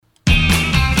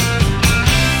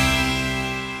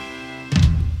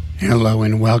Hello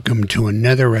and welcome to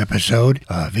another episode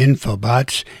of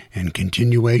Infobots and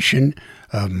continuation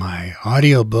of my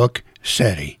audiobook,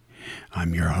 SETI.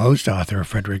 I'm your host, author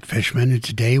Frederick Fishman, and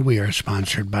today we are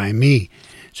sponsored by me.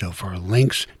 So for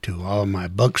links to all my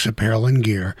books, apparel, and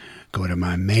gear, go to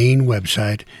my main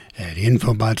website at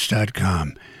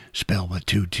Infobots.com, spelled with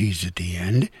 2 T's at the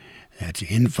end. That's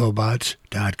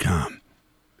Infobots.com.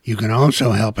 You can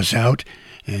also help us out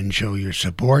and show your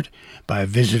support by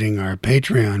visiting our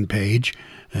Patreon page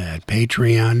at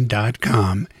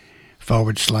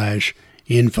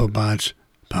patreon.com/Infobots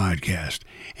podcast.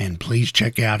 And please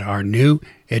check out our new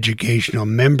educational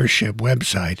membership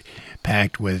website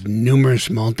packed with numerous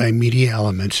multimedia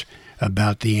elements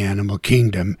about the animal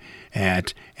kingdom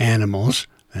at animals,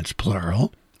 that's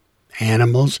plural,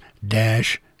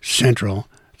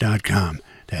 animals-central.com.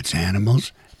 That's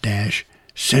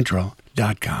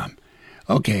animals-central.com.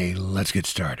 Okay, let's get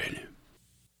started.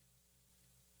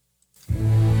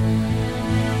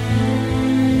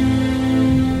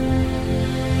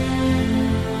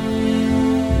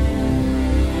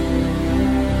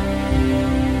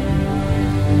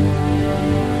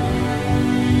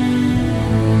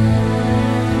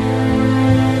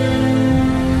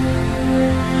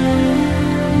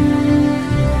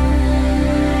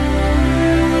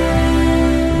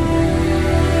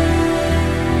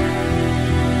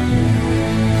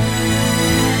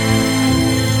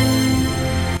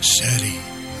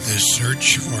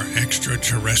 For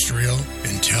extraterrestrial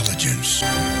intelligence.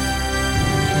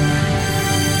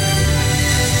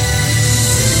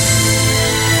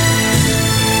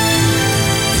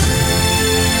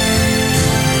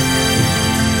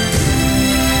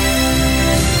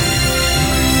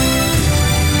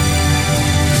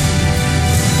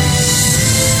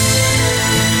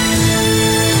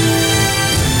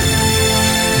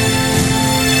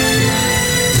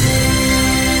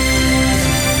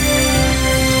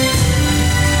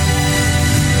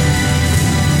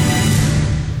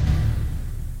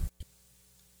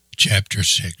 Chapter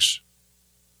 6.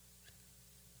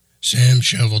 Sam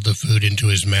shoveled the food into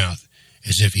his mouth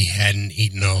as if he hadn't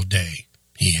eaten all day.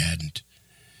 He hadn't.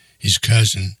 His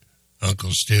cousin,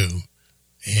 Uncle Stu,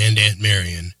 and Aunt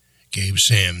Marion gave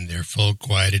Sam their full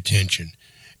quiet attention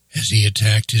as he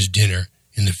attacked his dinner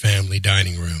in the family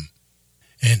dining room.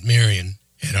 Aunt Marion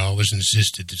had always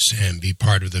insisted that Sam be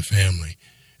part of the family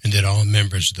and that all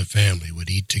members of the family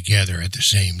would eat together at the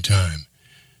same time.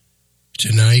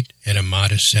 Tonight, at a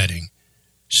modest setting,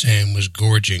 Sam was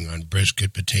gorging on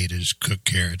brisket, potatoes, cooked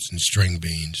carrots, and string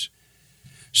beans.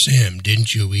 "Sam,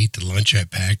 didn't you eat the lunch I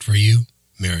packed for you?"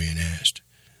 Marion asked.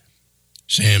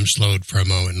 Sam slowed for a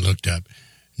moment and looked up.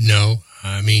 "No,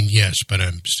 yes, but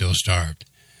I'm still starved."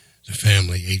 The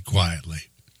family ate quietly.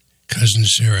 Cousin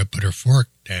Sarah put her fork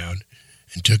down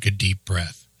and took a deep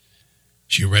breath.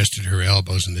 She rested her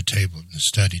elbows on the table and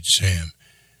studied Sam.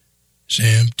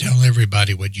 "Sam, tell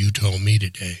everybody what you told me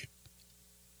today."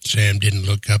 Sam didn't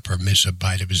look up or miss a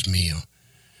bite of his meal.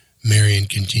 Marion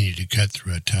continued to cut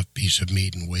through a tough piece of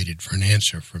meat and waited for an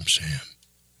answer from Sam.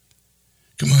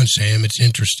 "Come on, Sam, it's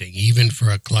interesting, even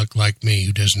for a cluck like me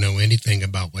who doesn't know anything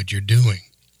about what you're doing."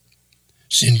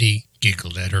 Cindy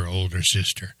giggled at her older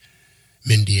sister.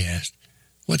 Mindy asked,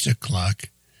 "What's a cluck?"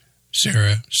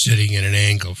 Sarah, sitting at an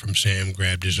angle from Sam,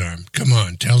 grabbed his arm. "Come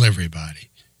on, tell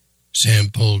everybody." Sam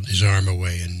pulled his arm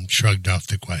away and shrugged off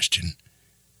the question.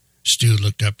 Stu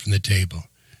looked up from the table.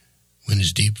 When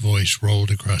his deep voice rolled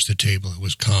across the table, it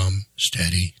was calm,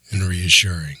 steady, and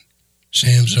reassuring.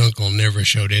 Sam's uncle never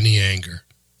showed any anger.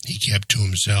 He kept to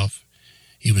himself.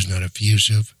 He was not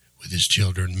effusive with his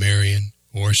children, Marion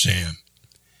or Sam.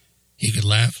 He could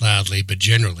laugh loudly, but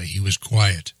generally he was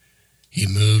quiet. He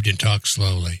moved and talked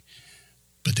slowly,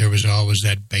 but there was always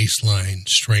that baseline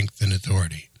strength and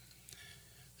authority.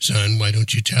 "Son, why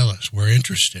don't you tell us? We're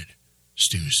interested,"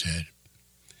 Stu said.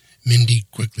 Mindy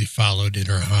quickly followed in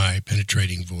her high,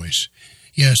 penetrating voice.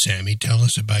 "Yes, Sammy, tell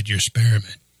us about your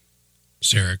experiment."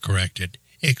 Sarah corrected,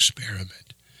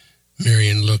 "Experiment."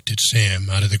 Marion looked at Sam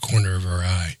out of the corner of her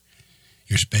eye.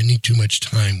 "You're spending too much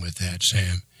time with that,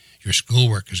 Sam. Your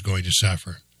schoolwork is going to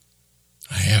suffer."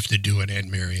 "I have to do it, Aunt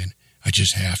Marion. I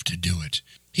just have to do it,"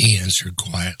 he answered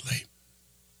quietly.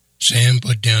 Sam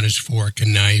put down his fork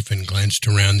and knife and glanced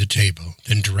around the table,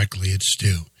 then directly at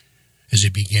Stu. As he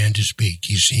began to speak,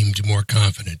 he seemed more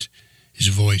confident. His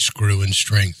voice grew in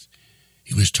strength.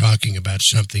 He was talking about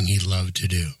something he loved to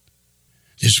do.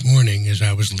 "This morning, as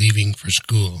I was leaving for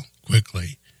school,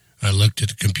 quickly, I looked at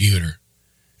the computer,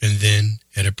 and then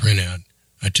at a printout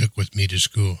I took with me to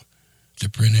school. The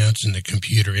printouts in the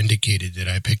computer indicated that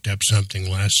I picked up something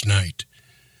last night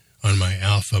on my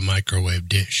Alpha microwave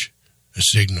dish, a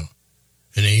signal.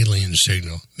 An alien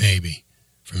signal, maybe,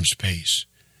 from space,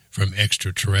 from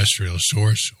extraterrestrial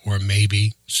source, or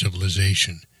maybe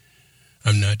civilization.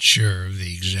 I'm not sure of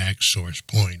the exact source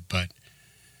point, but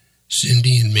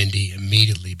Cindy and Mindy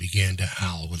immediately began to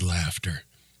howl with laughter.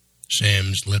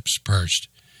 Sam's lips pursed.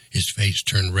 His face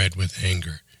turned red with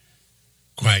anger.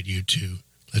 "Quiet, you two.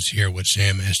 Let's hear what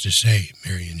Sam has to say,"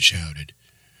 Marion shouted.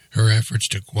 Her efforts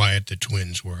to quiet the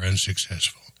twins were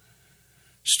unsuccessful.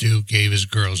 Stu gave his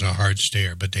girls a hard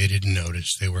stare, but they didn't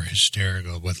notice. They were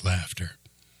hysterical with laughter.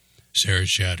 Sarah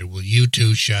shouted, "Will you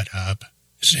two shut up?"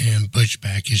 Sam pushed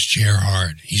back his chair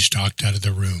hard. He stalked out of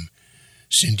the room.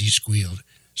 Cindy squealed,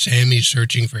 "Sammy's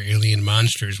searching for alien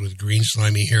monsters with green,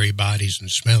 slimy, hairy bodies and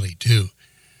smelly, too."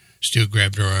 Stu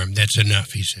grabbed her arm. "That's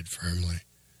enough," he said firmly.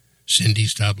 Cindy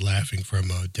stopped laughing for a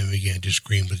moment, then began to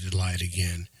scream with delight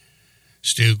again.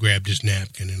 Stu grabbed his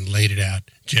napkin and laid it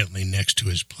out gently next to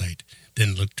his plate,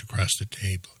 then looked across the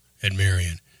table at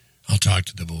Marion. "I'll talk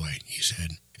to the boy," he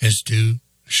said. As Stu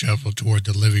shuffled toward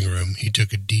the living room, he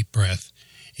took a deep breath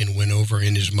and went over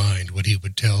in his mind what he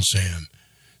would tell Sam.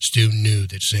 Stu knew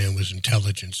that Sam was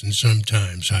intelligent and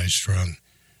sometimes high-strung.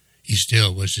 He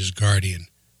still was his guardian,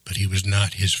 but he was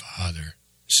not his father.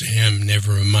 Sam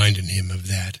never reminded him of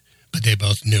that, but they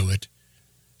both knew it.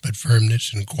 But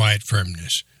firmness and quiet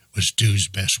firmness was Stu's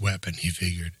best weapon, he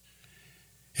figured.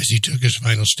 As he took his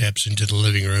final steps into the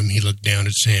living room, he looked down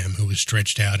at Sam, who was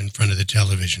stretched out in front of the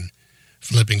television,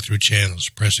 flipping through channels,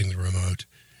 pressing the remote,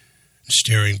 and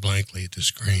staring blankly at the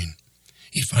screen.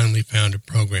 He finally found a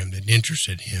program that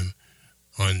interested him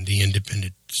on the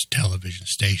independent television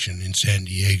station in San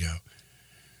Diego.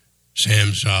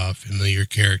 Sam saw familiar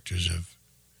characters of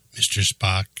Mr.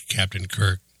 Spock, Captain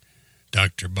Kirk,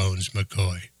 Dr. Bones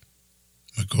McCoy.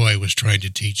 McCoy was trying to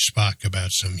teach Spock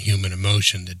about some human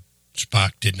emotion that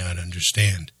Spock did not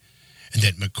understand, and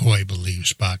that McCoy believed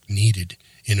Spock needed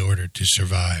in order to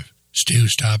survive. Stu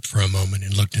stopped for a moment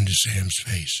and looked into Sam's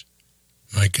face.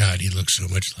 My God, he looked so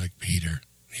much like Peter,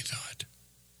 he thought.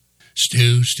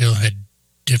 Stu still had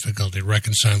difficulty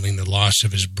reconciling the loss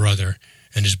of his brother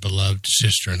and his beloved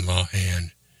sister-in-law,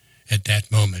 Anne. At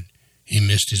that moment, he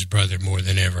missed his brother more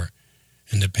than ever,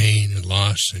 and the pain and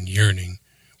loss and yearning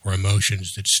were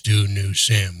emotions that Stu knew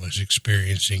Sam was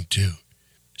experiencing too.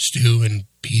 Stu and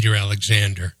Peter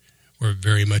Alexander were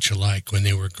very much alike when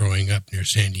they were growing up near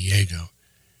San Diego.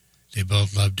 They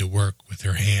both loved to work with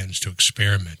their hands to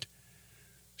experiment.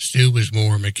 Stu was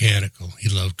more mechanical. He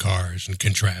loved cars and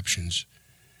contraptions.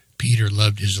 Peter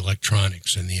loved his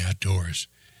electronics and the outdoors.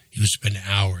 He would spend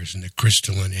hours in the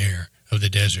crystalline air of the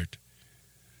desert.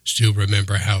 Stu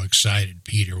remembered how excited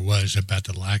Peter was about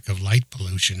the lack of light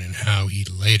pollution and how he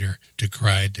later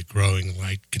decried the growing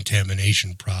light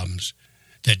contamination problems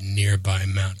that nearby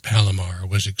Mount Palomar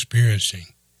was experiencing.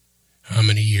 How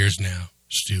many years now,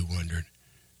 Stu wondered?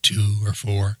 2 or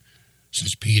 4,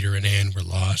 since Peter and Anne were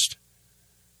lost?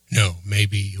 No,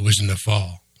 maybe it was in the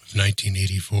fall of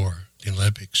 1984, the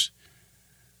Olympics.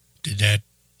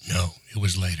 No, it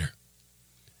was later.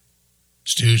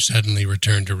 Stu suddenly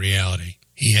returned to reality.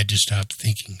 He had to stop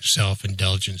thinking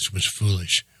self-indulgence was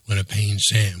foolish when a pained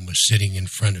Sam was sitting in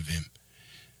front of him.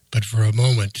 But for a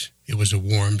moment, it was a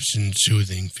warm and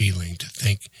soothing feeling to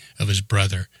think of his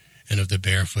brother and of the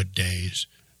barefoot days,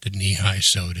 the knee-high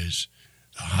sodas,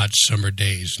 the hot summer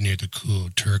days near the cool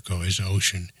turquoise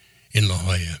ocean in La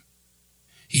Jolla.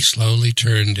 He slowly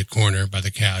turned the corner by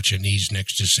the couch and eased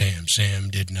next to Sam. Sam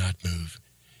did not move.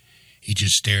 He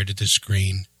just stared at the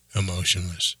screen,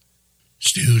 emotionless.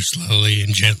 Stu slowly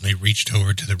and gently reached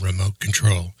over to the remote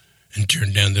control and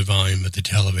turned down the volume of the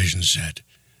television set.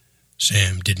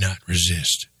 Sam did not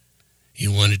resist. He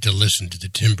wanted to listen to the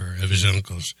timbre of his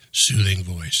uncle's soothing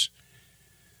voice.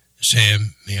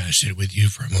 "Sam, may I sit with you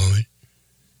for a moment?"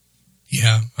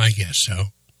 "Yeah, I guess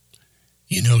so."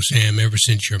 "You know, Sam, ever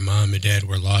since your mom and dad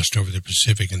were lost over the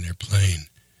Pacific in their plane,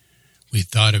 we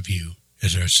thought of you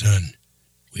as our son.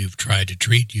 We've tried to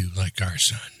treat you like our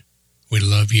son. We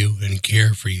love you and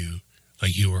care for you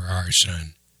like you were our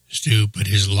son." Stu put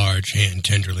his large hand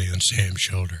tenderly on Sam's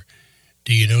shoulder.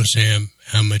 "Do you know, Sam,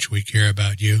 how much we care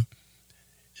about you?"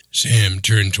 Sam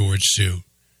turned towards Stu.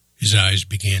 His eyes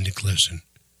began to glisten.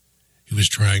 He was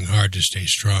trying hard to stay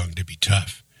strong, to be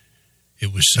tough.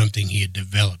 It was something he had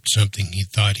developed, something he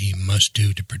thought he must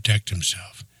do to protect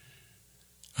himself.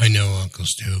 "I know, Uncle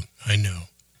Stu, I know.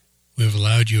 We've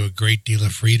allowed you a great deal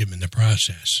of freedom in the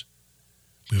process.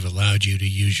 We've allowed you to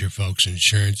use your folks'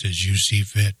 insurance as you see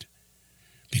fit,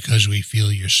 because we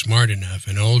feel you're smart enough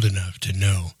and old enough to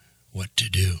know what to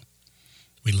do.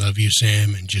 We love you,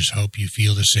 Sam, and just hope you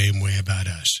feel the same way about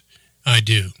us." "I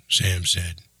do," Sam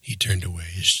said. He turned away.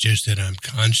 It's just that I'm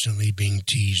constantly being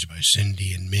teased by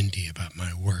Cindy and Mindy about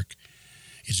my work.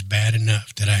 It's bad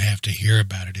enough that I have to hear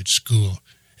about it at school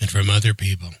and from other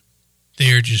people.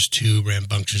 They are just two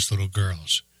rambunctious little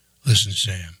girls. Listen,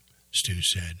 Sam, Stu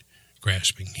said,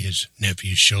 grasping his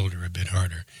nephew's shoulder a bit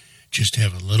harder. Just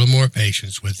have a little more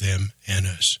patience with them and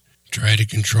us. Try to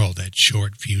control that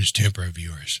short-fused temper of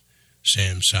yours.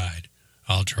 Sam sighed.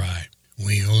 I'll try.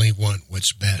 We only want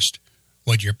what's best,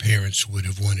 what your parents would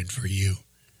have wanted for you.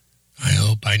 I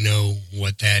hope I know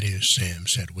what that is, Sam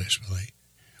said wistfully.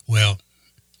 Well,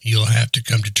 you'll have to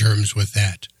come to terms with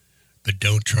that, but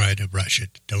don't try to rush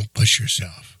it. Don't push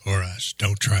yourself, or us.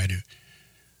 Don't try to.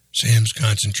 Sam's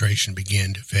concentration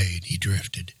began to fade. He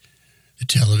drifted. The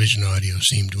television audio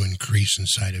seemed to increase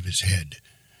inside of his head.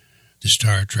 The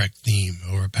Star Trek theme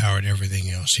overpowered everything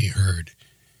else he heard,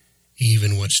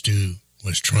 even what Stu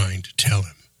was trying to tell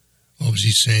him. What was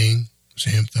he saying?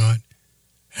 Sam thought.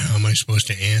 How am I supposed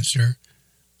to answer?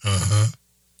 Uh-huh,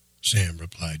 Sam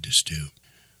replied to Stu.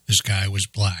 The sky was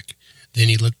black. Then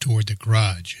he looked toward the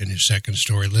garage and his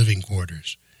second-story living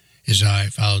quarters. His eye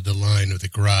followed the line of the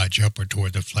garage upward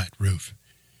toward the flat roof.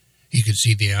 He could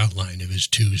see the outline of his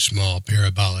two small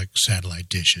parabolic satellite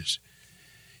dishes.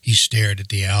 He stared at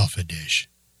the Alpha dish.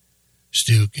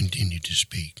 Stu continued to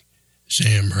speak.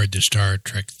 Sam heard the Star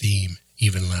Trek theme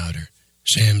even louder.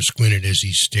 Sam squinted as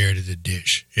he stared at the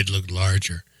dish. It looked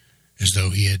larger, as though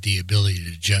he had the ability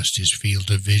to adjust his field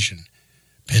of vision,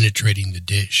 penetrating the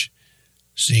dish,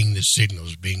 seeing the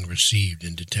signals being received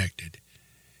and detected.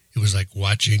 It was like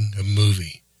watching a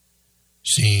movie,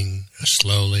 seeing a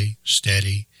slowly,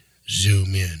 steady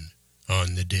zoom in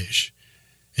on the dish,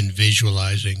 and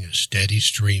visualizing a steady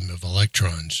stream of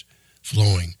electrons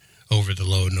flowing over the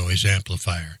low-noise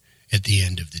amplifier at the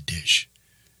end of the dish.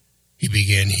 He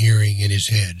began hearing in his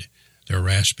head the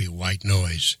raspy white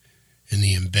noise and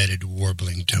the embedded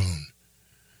warbling tone.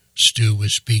 Stu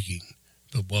was speaking,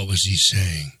 but what was he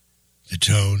saying? The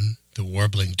tone, the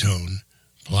warbling tone,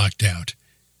 blocked out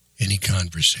any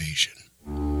conversation.